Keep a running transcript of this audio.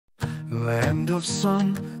Land of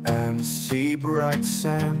sun and sea bright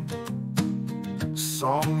sand,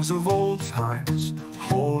 songs of old times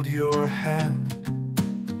hold your hand.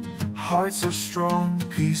 Hearts are strong,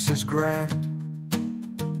 peace is grand.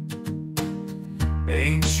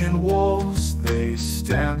 Ancient walls, they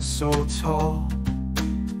stand so tall.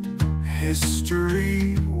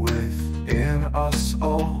 History within us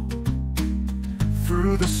all.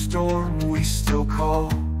 Through the storm we still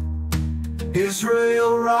call.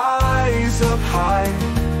 Israel, rise up high.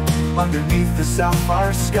 Underneath the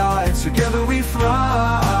sapphire sky, together we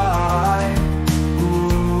fly.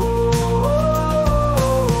 Ooh,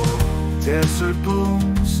 desert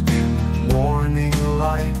blooms in morning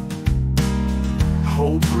light.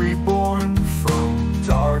 Hope reborn from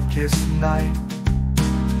darkest night.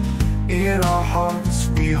 In our hearts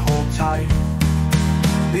we hold tight.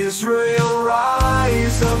 Israel,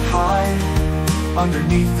 rise up high.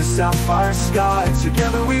 Underneath the sapphire sky,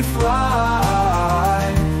 together we fly.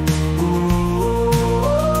 Ooh.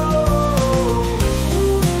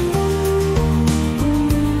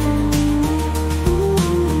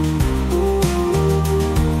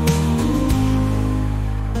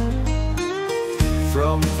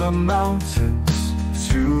 From the mountains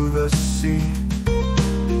to the sea,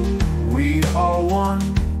 we are one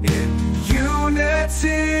in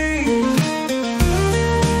unity.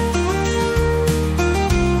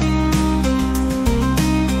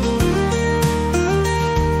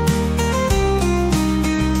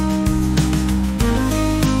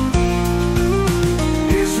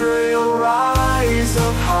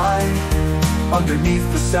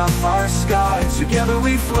 Underneath the sapphire sky, together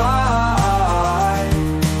we fly.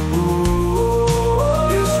 Ooh,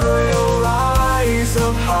 Israel, rise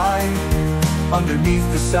up high. Underneath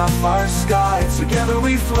the sapphire sky, together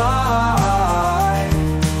we fly.